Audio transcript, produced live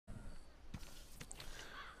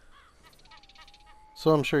So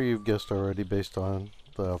I'm sure you've guessed already based on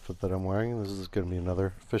the outfit that I'm wearing, this is going to be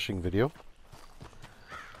another fishing video.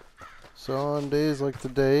 So on days like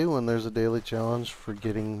today when there's a daily challenge for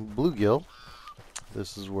getting bluegill,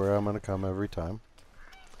 this is where I'm going to come every time.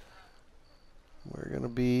 We're going to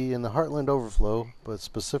be in the Heartland Overflow, but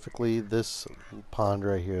specifically this pond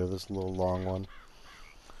right here, this little long one.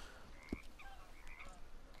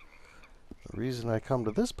 The reason I come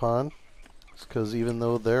to this pond is because even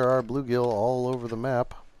though there are bluegill all over the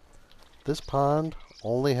map, this pond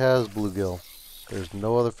only has bluegill. There's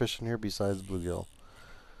no other fish in here besides bluegill.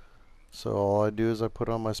 So all I do is I put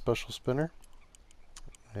on my special spinner,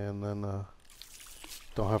 and then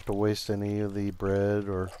don't have to waste any of the bread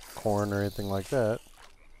or corn or anything like that.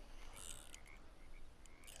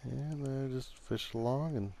 And I just fish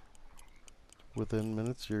along, and within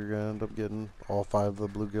minutes you're going to end up getting all 5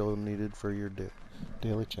 of the bluegill needed for your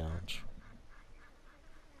daily challenge.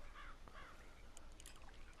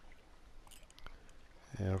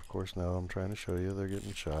 And of course now I'm trying to show you they're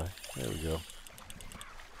getting shy. There we go.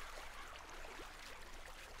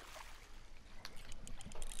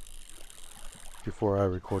 Before I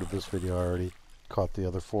recorded this video I already caught the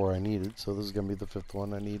other 4 I needed, so this is going to be the 5th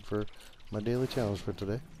one I need for my daily challenge for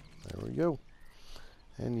today. There we go.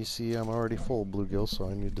 And you see I'm already full of bluegill, so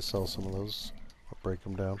I need to sell some of those or break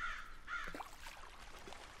them down.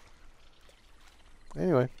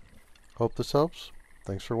 Anyway, hope this helps.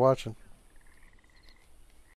 Thanks for watching.